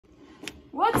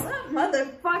What's up,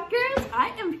 motherfuckers?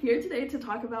 I am here today to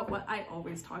talk about what I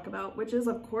always talk about, which is,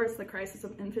 of course, the crisis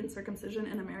of infant circumcision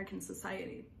in American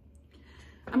society.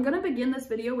 I'm gonna begin this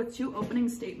video with two opening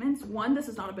statements. One, this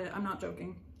is not a bit, I'm not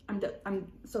joking. I'm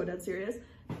so dead serious.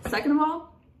 Second of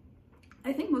all,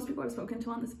 I think most people I've spoken to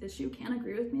on this issue can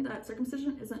agree with me that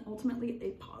circumcision isn't ultimately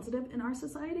a positive in our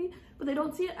society, but they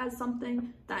don't see it as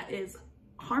something that is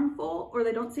harmful, or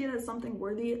they don't see it as something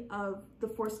worthy of the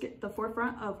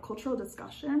forefront of cultural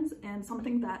discussions and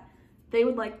something that they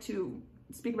would like to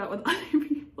speak about with other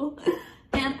people.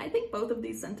 And I think both of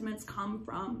these sentiments come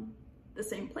from the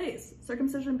same place,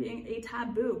 circumcision being a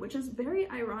taboo, which is very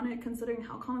ironic considering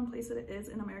how commonplace it is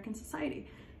in American society.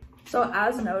 So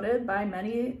as noted by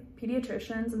many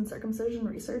pediatricians and circumcision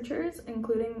researchers,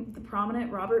 including the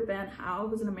prominent Robert Van Howe,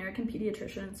 who's an American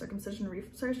pediatrician and circumcision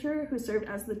researcher who served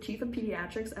as the chief of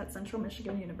pediatrics at Central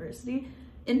Michigan University,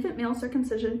 infant male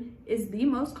circumcision is the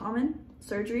most common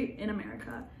surgery in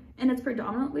America, and it's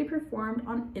predominantly performed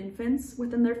on infants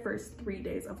within their first 3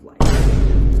 days of life.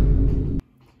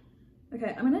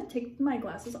 Okay, I'm gonna take my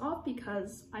glasses off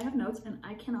because I have notes and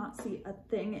I cannot see a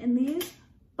thing in these,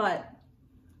 but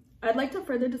I'd like to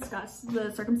further discuss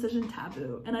the circumcision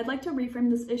taboo, and I'd like to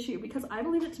reframe this issue because I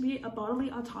believe it to be a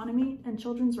bodily autonomy and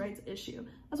children's rights issue,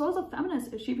 as well as a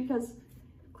feminist issue, because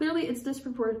clearly it's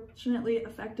disproportionately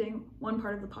affecting one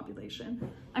part of the population.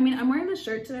 I mean, I'm wearing this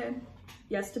shirt today,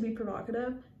 yes, to be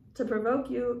provocative, to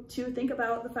provoke you to think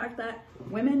about the fact that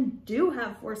women do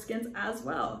have foreskins as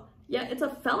well, yet it's a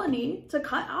felony to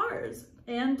cut ours,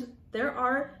 and there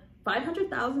are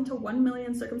 500,000 to 1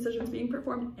 million circumcisions being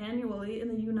performed annually in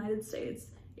the United States,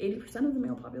 80% of the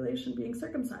male population being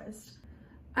circumcised.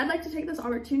 I'd like to take this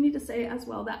opportunity to say as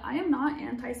well that I am not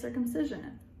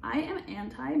anti-circumcision. I am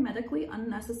anti-medically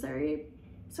unnecessary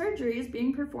surgeries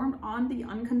being performed on the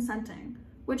unconsenting,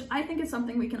 which I think is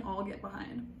something we can all get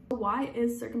behind. Why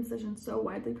is circumcision so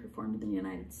widely performed in the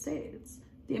United States?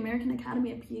 The American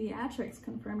Academy of Pediatrics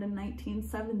confirmed in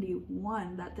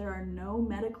 1971 that there are no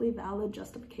medically valid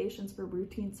justifications for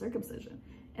routine circumcision.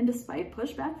 And despite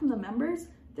pushback from the members,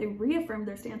 they reaffirmed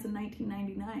their stance in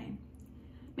 1999,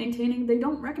 maintaining they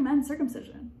don't recommend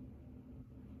circumcision.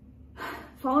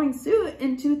 Following suit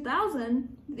in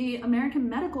 2000, the American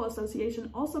Medical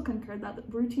Association also concurred that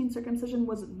routine circumcision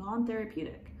was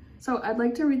non-therapeutic. So I'd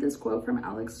like to read this quote from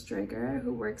Alex Straker,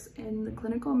 who works in the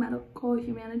Clinical Medical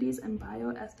Humanities and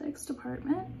Bioethics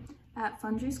Department at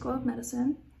Fungi School of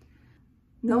Medicine.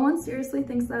 No one seriously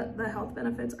thinks that the health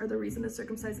benefits are the reason to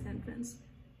circumcise infants.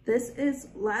 This is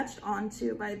latched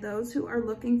onto by those who are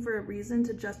looking for a reason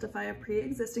to justify a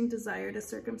pre-existing desire to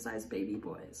circumcise baby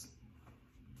boys.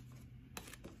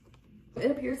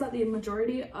 It appears that the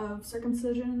majority of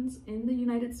circumcisions in the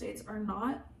United States are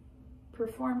not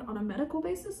performed on a medical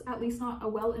basis, at least not a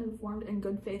well-informed and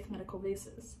good faith medical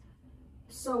basis.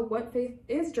 So what faith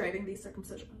is driving these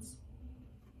circumcisions?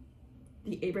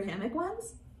 The Abrahamic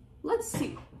ones? Let's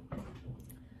see.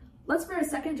 Let's for a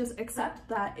second just accept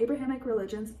that Abrahamic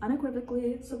religions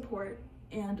unequivocally support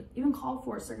and even call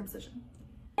for circumcision.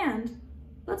 And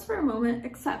let's for a moment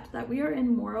accept that we are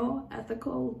in moral,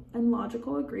 ethical, and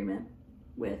logical agreement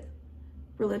with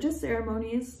religious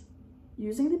ceremonies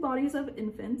using the bodies of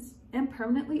infants and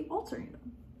permanently altering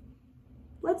them.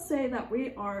 Let's say that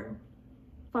we are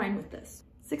fine with this.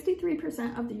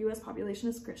 63% of the US population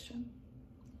is Christian.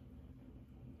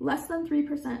 Less than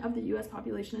 3% of the US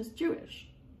population is Jewish.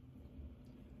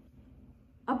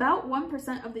 About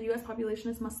 1% of the US population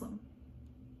is Muslim.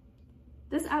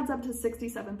 This adds up to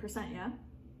 67%, yeah?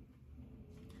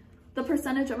 The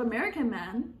percentage of American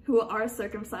men who are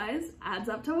circumcised adds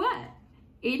up to what?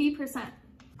 80%.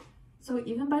 So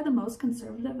even by the most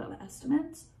conservative of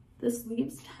estimates, this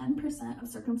leaves 10% of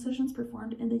circumcisions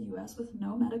performed in the US with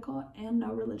no medical and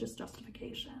no religious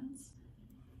justifications.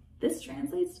 This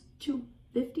translates to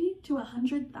 50 to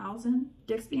 100,000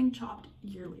 dicks being chopped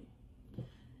yearly.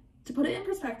 To put it in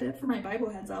perspective for my Bible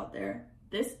heads out there,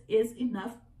 this is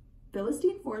enough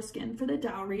Philistine foreskin for the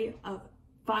dowry of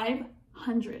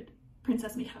 500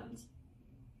 Princess Michals.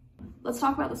 Let's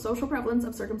talk about the social prevalence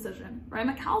of circumcision.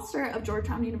 Ryan McAllister of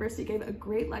Georgetown University gave a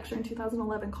great lecture in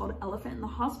 2011 called Elephant in the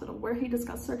Hospital, where he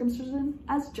discussed circumcision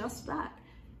as just that,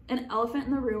 an elephant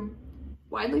in the room,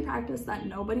 widely practiced that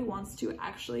nobody wants to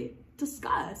actually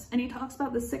discuss. And he talks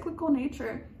about the cyclical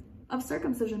nature of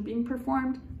circumcision being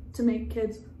performed to make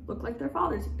kids look like their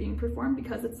fathers, being performed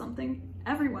because it's something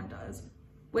everyone does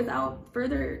without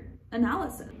further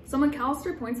analysis. So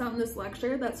McAllister points out in this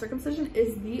lecture that circumcision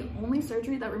is the only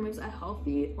surgery that removes a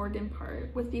healthy organ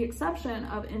part, with the exception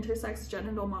of intersex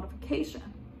genital modification.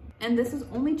 And this is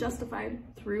only justified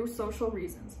through social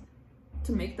reasons.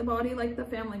 to make the body like the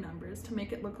family members, to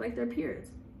make it look like their peers.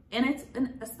 And it's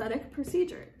an aesthetic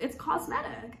procedure. It's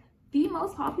cosmetic. The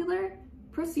most popular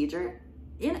procedure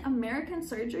in American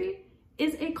surgery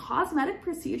is a cosmetic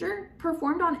procedure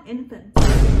performed on infants.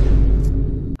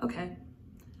 Okay,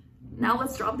 now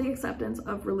let's drop the acceptance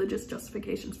of religious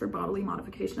justifications for bodily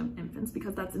modification of infants,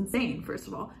 because that's insane, first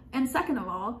of all. And second of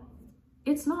all,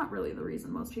 it's not really the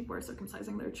reason most people are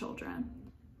circumcising their children.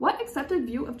 What accepted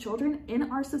view of children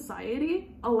in our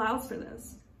society allows for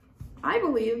this? I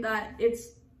believe that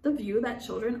it's the view that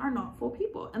children are not full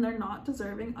people and they're not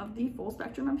deserving of the full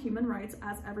spectrum of human rights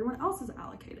as everyone else is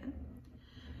allocated.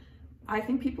 I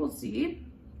think people see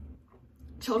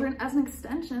children as an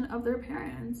extension of their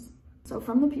parents. So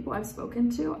from the people I've spoken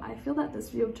to, I feel that this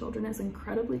view of children is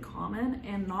incredibly common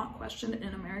and not questioned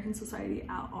in American society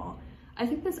at all. I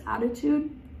think this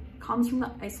attitude comes from the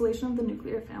isolation of the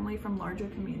nuclear family from larger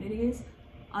communities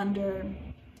under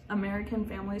American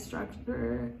family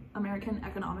structure, American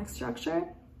economic structure.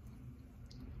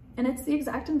 And it's the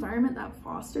exact environment that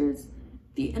fosters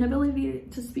the inability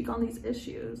to speak on these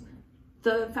issues.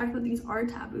 The fact that these are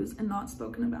taboos and not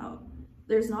spoken about.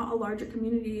 There's not a larger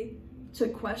community to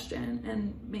question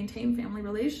and maintain family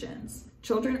relations.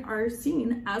 Children are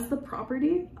seen as the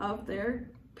property of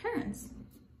their parents.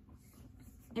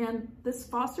 And this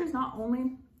fosters not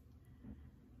only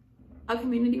a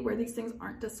community where these things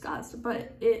aren't discussed,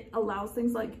 but it allows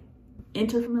things like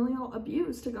interfamilial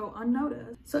abuse to go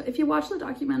unnoticed. So if you watch the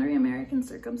documentary American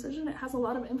Circumcision, it has a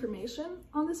lot of information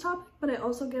on this topic, but it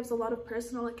also gives a lot of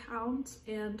personal accounts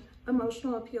and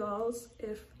emotional appeals,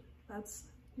 if that's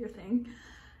your thing.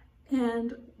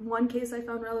 And one case I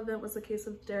found relevant was the case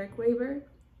of Derek Weber,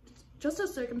 just a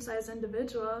circumcised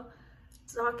individual,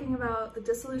 talking about the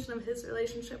dissolution of his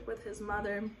relationship with his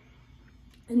mother.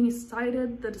 And he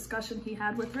cited the discussion he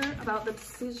had with her about the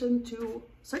decision to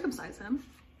circumcise him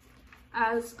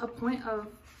as a point of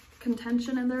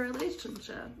contention in their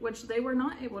relationship, which they were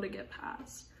not able to get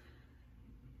past.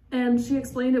 And she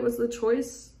explained it was the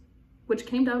choice which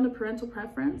came down to parental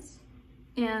preference,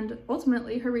 and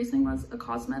ultimately her reasoning was a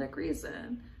cosmetic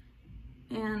reason.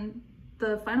 And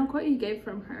the final quote he gave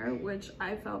from her, which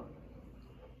I felt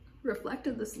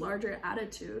reflected this larger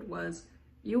attitude, was,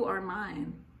 "You are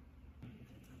mine."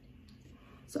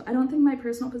 So I don't think my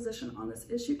personal position on this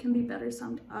issue can be better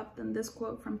summed up than this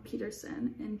quote from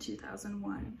Peterson in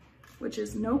 2001, which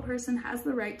is, "No person has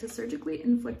the right to surgically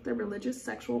inflict their religious,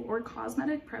 sexual, or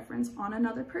cosmetic preference on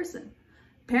another person.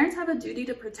 Parents have a duty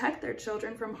to protect their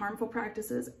children from harmful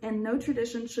practices, and no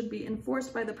tradition should be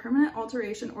enforced by the permanent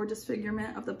alteration or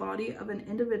disfigurement of the body of an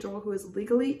individual who is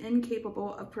legally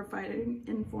incapable of providing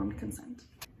informed consent."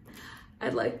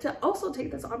 I'd like to also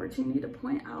take this opportunity to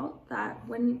point out that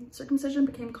when circumcision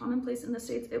became commonplace in the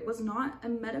States, it was not a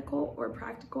medical or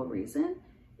practical reason.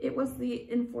 It was the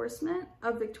enforcement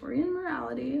of Victorian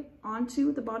morality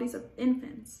onto the bodies of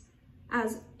infants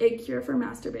as a cure for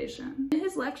masturbation. In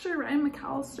his lecture, Ryan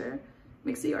McAllister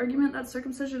makes the argument that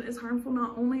circumcision is harmful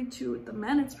not only to the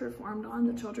men it's performed on,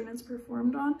 the children it's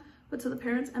performed on, but to the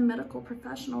parents and medical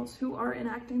professionals who are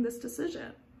enacting this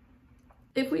decision.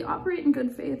 If we operate in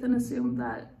good faith and assume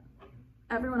that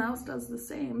everyone else does the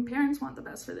same, parents want the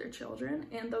best for their children,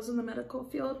 and those in the medical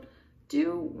field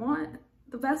do want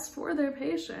the best for their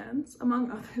patients,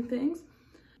 among other things,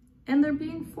 and they're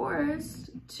being forced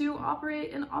to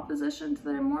operate in opposition to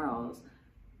their morals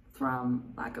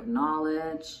from lack of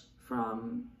knowledge,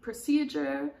 from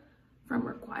procedure, from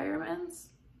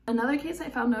requirements. Another case I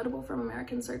found notable from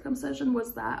American Circumcision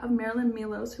was that of Marilyn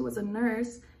Milos, who was a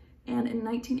nurse, and in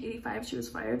 1985 she was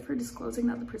fired for disclosing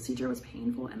that the procedure was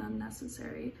painful and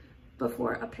unnecessary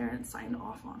before a parent signed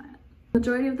off on it.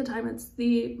 Majority of the time it's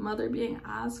the mother being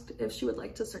asked if she would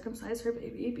like to circumcise her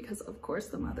baby, because of course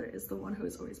the mother is the one who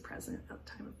is always present at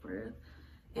the time of birth.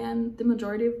 And the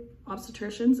majority of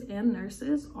obstetricians and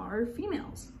nurses are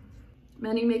females.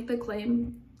 Many make the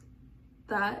claim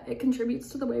that it contributes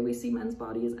to the way we see men's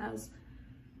bodies as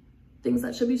things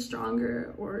that should be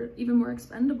stronger or even more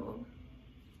expendable.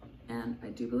 And I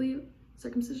do believe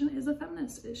circumcision is a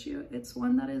feminist issue. It's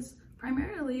one that is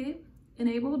primarily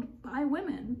enabled by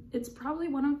women. It's probably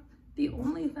one of the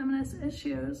only feminist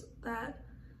issues that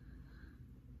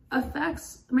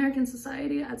affects American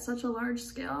society at such a large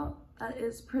scale, that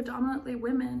is predominantly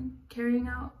women carrying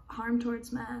out harm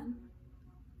towards men,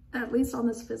 at least on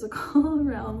this physical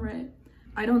realm, right?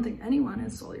 I don't think anyone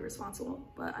is solely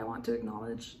responsible, but I want to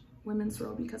acknowledge women's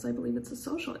role because I believe it's a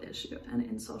social issue, and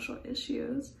in social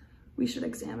issues, we should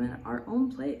examine our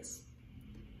own place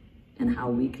and how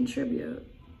we contribute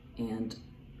and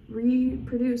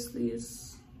reproduce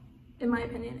these, in my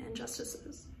opinion,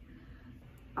 injustices.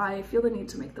 I feel the need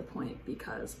to make the point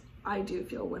because I do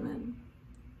feel women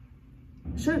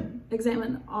should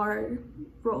examine our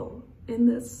role in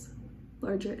this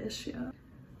larger issue.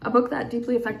 A book that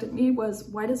deeply affected me was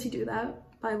Why Does He Do That?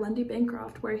 By Lundy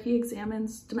Bancroft, where he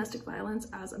examines domestic violence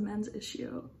as a men's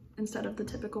issue instead of the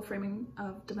typical framing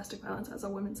of domestic violence as a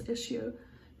women's issue,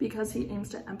 because he aims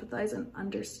to empathize and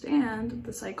understand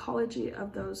the psychology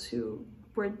of those who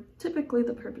were typically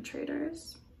the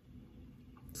perpetrators.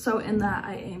 So in that,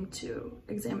 I aim to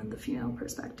examine the female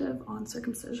perspective on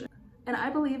circumcision. And I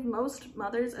believe most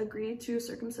mothers agree to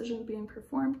circumcision being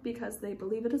performed because they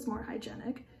believe it is more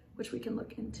hygienic, which we can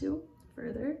look into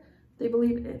further. They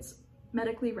believe it's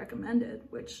medically recommended,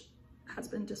 which has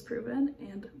been disproven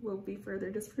and will be further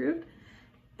disproved,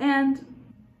 and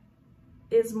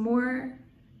is more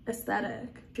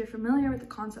aesthetic. If you're familiar with the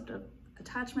concept of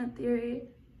attachment theory,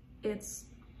 it's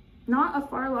not a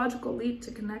far logical leap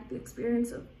to connect the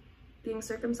experience of being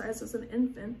circumcised as an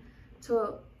infant to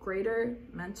a greater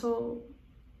mental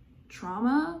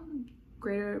trauma,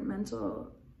 greater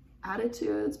mental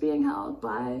attitudes being held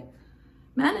by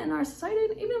men in our society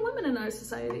and even women in our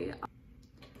society.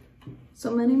 So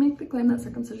many make the claim that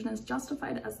circumcision is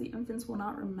justified as the infants will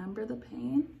not remember the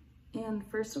pain. And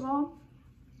first of all,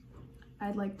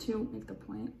 I'd like to make the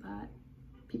point that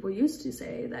people used to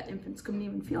say that infants couldn't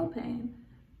even feel pain,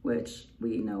 which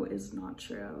we know is not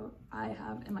true. I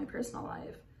have, in my personal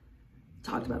life,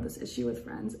 talked about this issue with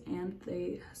friends, and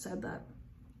they said that,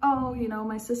 oh, you know,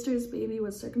 my sister's baby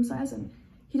was circumcised and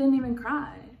he didn't even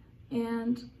cry.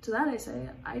 And to that I say,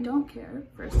 I don't care,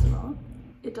 first of all.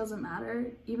 It doesn't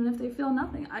matter, even if they feel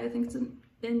nothing. I think it's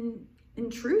an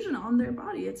intrusion on their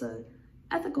body. It's an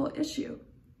ethical issue,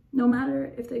 no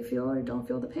matter if they feel or don't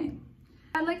feel the pain.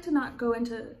 I'd like to not go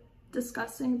into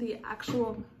discussing the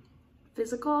actual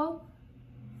physical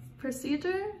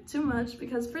procedure too much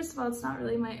because first of all, it's not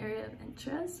really my area of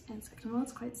interest, and second of all,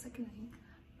 it's quite sickening.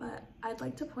 But I'd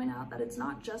like to point out that it's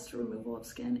not just removal of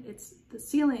skin, it's the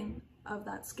sealing of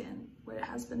that skin where it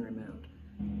has been removed,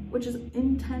 which is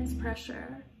intense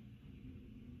pressure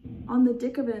on the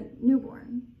dick of a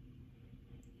newborn,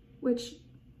 which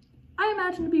I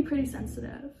imagine to be pretty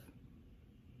sensitive.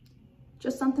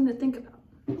 Just something to think about.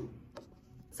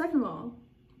 Second of all,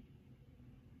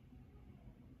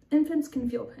 infants can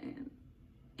feel pain.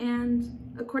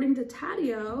 And according to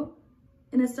Taddeo,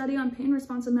 in a study on pain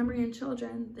responsive memory in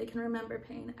children, they can remember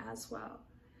pain as well.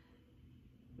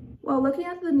 While looking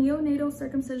at the neonatal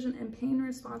circumcision and pain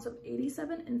response of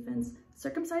 87 infants,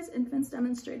 circumcised infants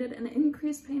demonstrated an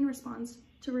increased pain response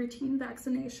to routine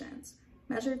vaccinations,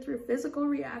 measured through physical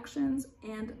reactions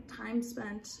and time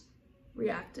spent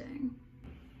reacting.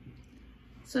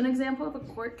 So an example of a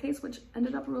court case which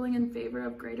ended up ruling in favor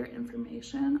of greater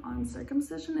information on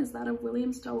circumcision is that of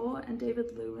William Stowell and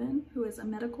David Lewin, who is a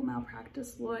medical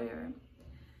malpractice lawyer,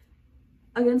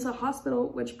 against a hospital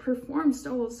which performed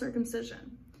Stowell's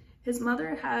circumcision. His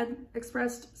mother had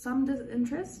expressed some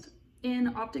disinterest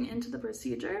in opting into the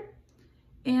procedure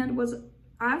and was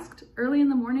asked early in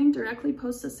the morning, directly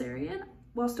post-cesarean,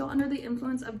 while still under the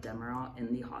influence of Demerol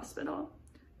in the hospital,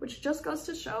 which just goes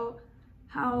to show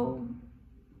how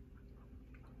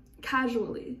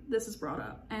casually this is brought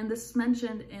up. And this is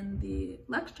mentioned in the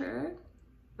lecture,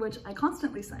 which I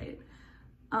constantly cite,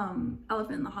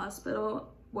 Elephant in the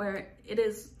Hospital, where it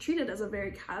is treated as a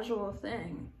very casual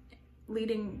thing,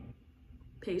 leading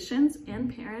patients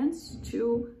and parents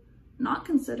to not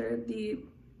consider the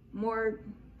more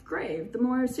grave, the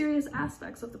more serious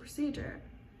aspects of the procedure.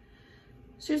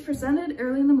 She was presented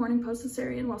early in the morning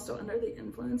post-cesarean while still under the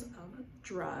influence of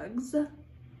drugs,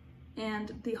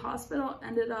 and the hospital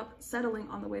ended up settling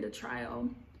on the way to trial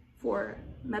for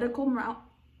medical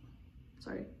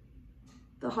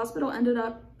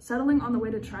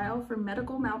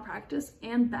malpractice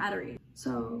and battery.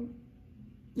 So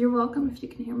you're welcome if you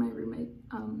can hear my roommate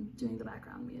doing the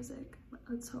background music.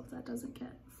 Let's hope that doesn't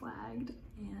get flagged,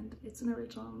 and it's an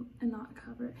original and not a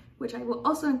cover, which I will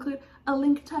also include a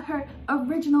link to her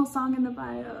original song in the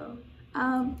bio.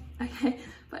 Okay,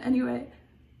 but anyway,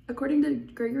 according to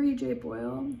Gregory J.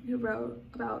 Boyle, who wrote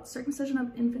about circumcision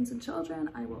of infants and children,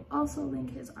 I will also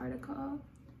link his article.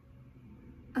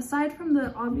 Aside from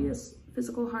the obvious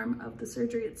physical harm of the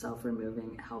surgery itself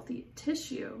removing healthy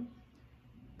tissue,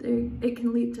 it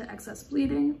can lead to excess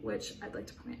bleeding, which I'd like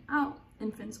to point out,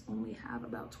 infants only have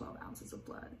about 12 ounces of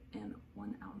blood, and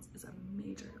 1 ounce is a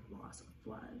major loss of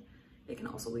blood. It can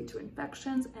also lead to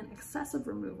infections and excessive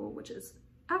removal, which is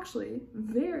actually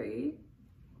very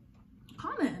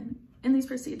common in these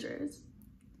procedures,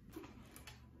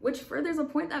 which furthers a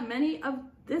point that many of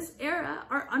this era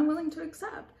are unwilling to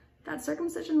accept, that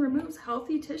circumcision removes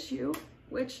healthy tissue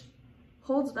which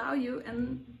holds value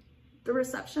in the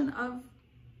reception of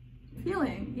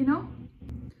feeling, you know?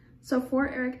 So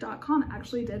ForEric.com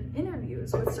actually did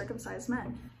interviews with circumcised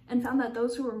men and found that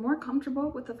those who were more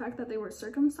comfortable with the fact that they were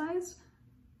circumcised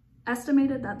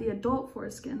estimated that the adult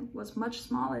foreskin was much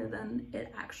smaller than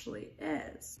it actually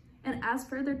is. And as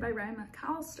furthered by Ryan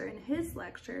McAllister in his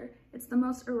lecture, it's the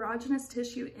most erogenous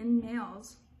tissue in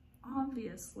males,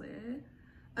 obviously.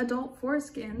 Adult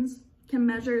foreskins can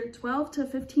measure 12 to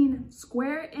 15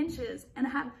 square inches and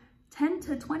have 10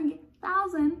 to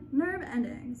 20,000 nerve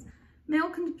endings.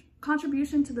 Male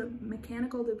contribution to the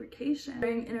mechanical lubrication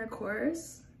during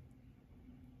intercourse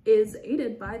is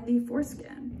aided by the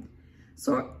foreskin.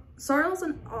 So Sorrells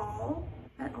et al.,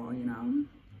 you know,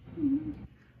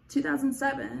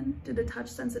 2007 did a touch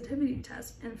sensitivity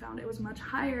test and found it was much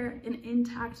higher in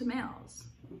intact males,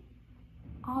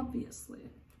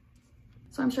 obviously.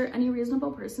 So I'm sure any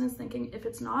reasonable person is thinking, if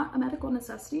it's not a medical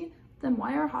necessity, then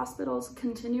why are hospitals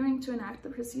continuing to enact the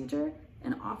procedure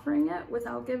and offering it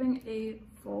without giving a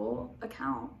full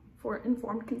account for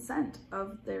informed consent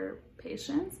of their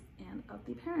patients and of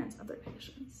the parents of their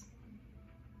patients?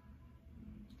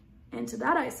 And to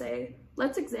that I say,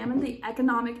 let's examine the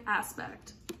economic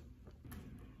aspect.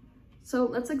 So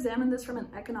let's examine this from an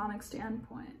economic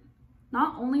standpoint.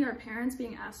 Not only are parents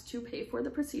being asked to pay for the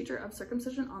procedure of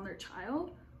circumcision on their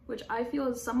child, which I feel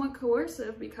is somewhat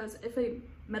coercive, because if a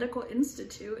medical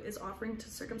institute is offering to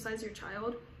circumcise your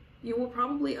child, you will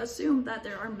probably assume that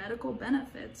there are medical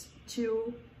benefits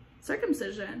to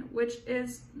circumcision, which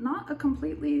is not a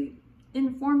completely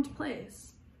informed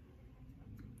place.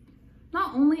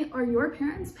 Not only are your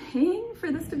parents paying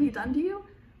for this to be done to you,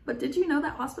 but did you know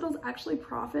that hospitals actually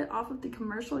profit off of the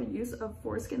commercial use of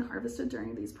foreskin harvested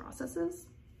during these processes?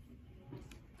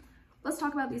 Let's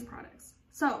talk about these products.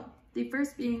 So the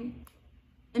first being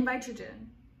INVITROGEN,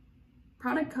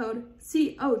 product code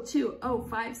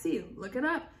C0205C. Look it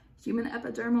up. Human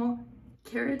epidermal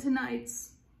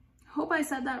keratinites. Hope I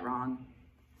said that wrong.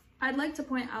 I'd like to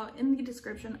point out in the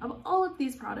description of all of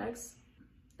these products,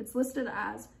 it's listed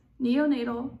as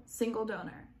neonatal single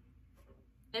donor.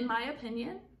 In my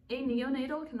opinion, a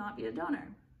neonatal cannot be a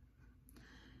donor.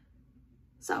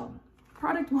 So,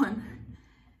 product one,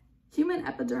 human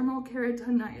epidermal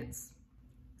keratinites.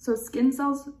 So skin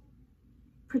cells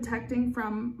protecting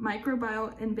from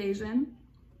microbial invasion,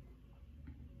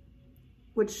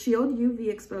 which shield UV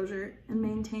exposure and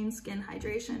maintain skin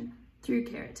hydration through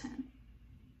keratin.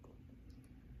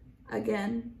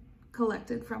 Again,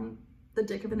 collected from the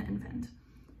dick of an infant.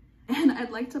 And I'd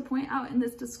like to point out in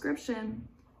this description,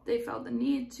 they felt the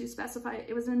need to specify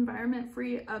it was an environment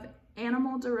free of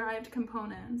animal-derived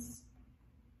components.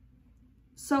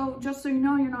 So just so you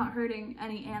know, you're not hurting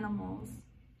any animals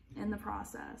in the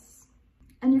process.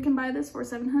 And you can buy this for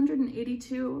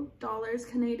 $782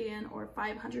 Canadian or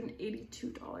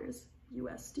 $582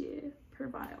 USD per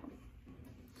vial.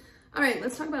 All right,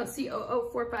 let's talk about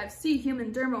C0045C,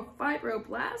 human dermal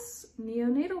fibroblasts.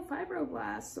 Neonatal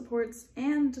fibroblasts supports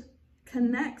and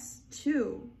connects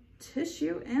to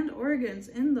tissue and organs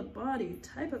in the body,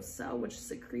 type of cell which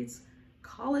secretes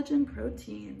collagen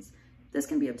proteins. This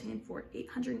can be obtained for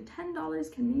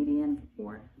 $810 Canadian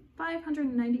or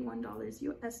 $591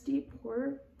 USD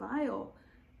per vial.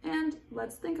 And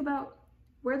let's think about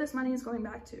where this money is going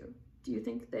back to. Do you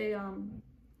think they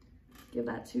give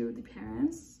that to the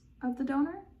parents of the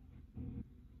donor?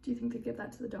 Do you think they give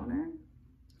that to the donor?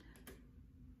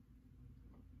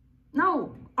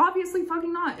 No, obviously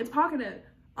fucking not. It's pocketed.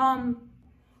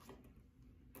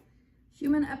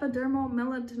 Human epidermal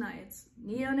melatonites,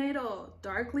 neonatal,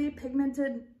 darkly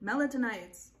pigmented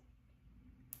melatonites,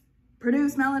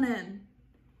 produce melanin,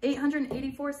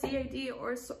 884 CAD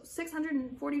or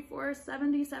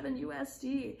 644.77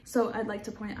 USD. So I'd like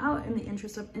to point out, in the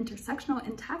interest of intersectional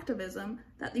intactivism,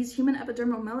 that these human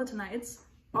epidermal melatonites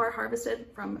are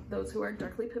harvested from those who are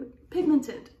darkly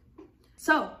pigmented.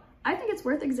 So I think it's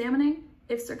worth examining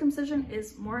if circumcision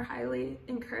is more highly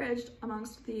encouraged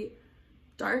amongst the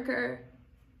darker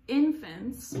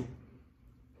infants,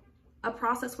 a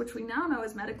process which we now know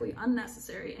is medically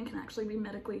unnecessary and can actually be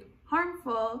medically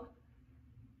harmful,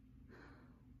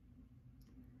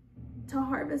 to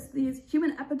harvest these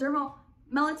human epidermal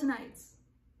melatonites,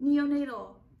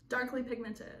 neonatal, darkly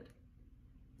pigmented.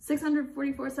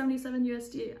 644.77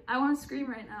 USD. I want to scream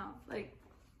right now. Like,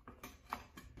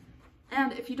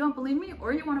 and if you don't believe me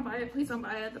or you want to buy it, please don't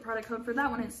buy it. The product code for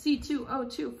that one is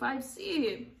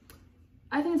C2025C.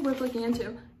 I think it's worth looking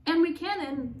into. And we can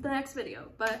in the next video,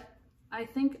 but I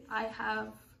think I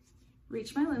have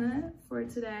reached my limit for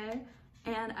today,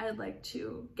 and I'd like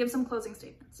to give some closing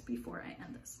statements before I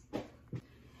end this.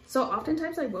 So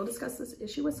oftentimes I will discuss this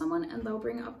issue with someone and they'll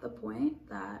bring up the point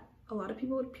that a lot of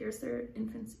people would pierce their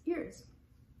infants' ears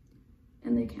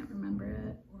and they can't remember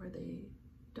it or they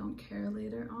don't care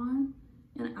later on,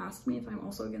 and ask me if I'm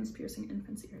also against piercing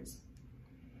infants' ears.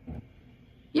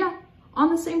 Yeah, on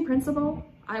the same principle,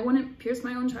 I wouldn't pierce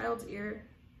my own child's ear.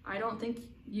 I don't think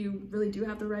you really do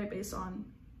have the right based on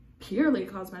purely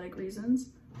cosmetic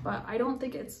reasons, but I don't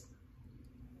think it's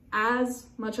as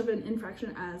much of an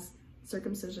infraction as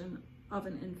circumcision of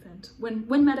an infant when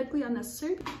medically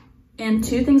unnecessary. And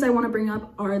two things I want to bring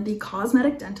up are the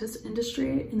cosmetic dentist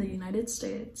industry in the United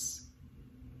States.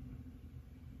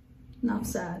 Enough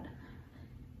said.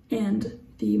 And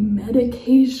the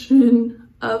medication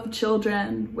of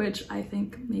children, which I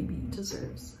think maybe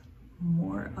deserves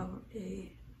more of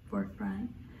a forefront,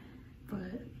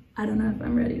 but I don't know if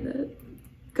I'm ready to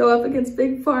go up against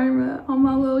Big Pharma on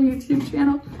my little YouTube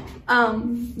channel.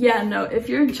 Yeah, no, if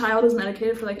your child is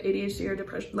medicated for like ADHD or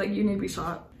depression, like you need to be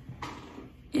shot.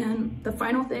 And the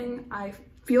final thing I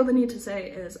feel the need to say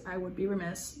is I would be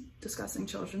remiss discussing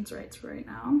children's rights right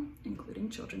now, including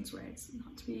children's rights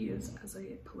not to be used as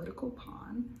a political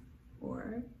pawn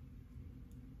or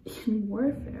in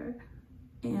warfare.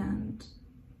 And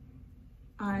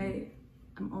I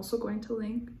am also going to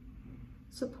link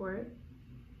support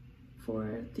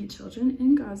for the children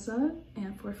in Gaza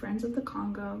and for Friends of the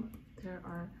Congo. There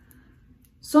are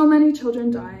so many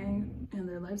children dying and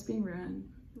their lives being ruined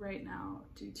right now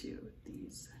due to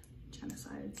these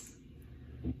genocides.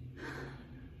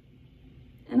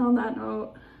 And on that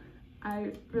note,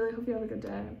 I really hope you have a good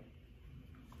day.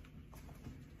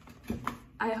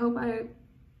 I hope I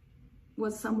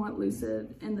was somewhat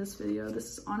lucid in this video.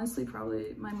 This is honestly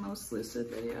probably my most lucid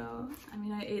video. I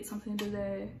mean, I ate something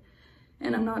today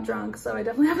and I'm not drunk, so I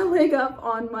definitely have a leg up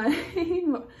on my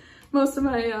most of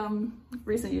my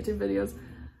recent YouTube videos.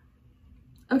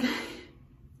 Okay.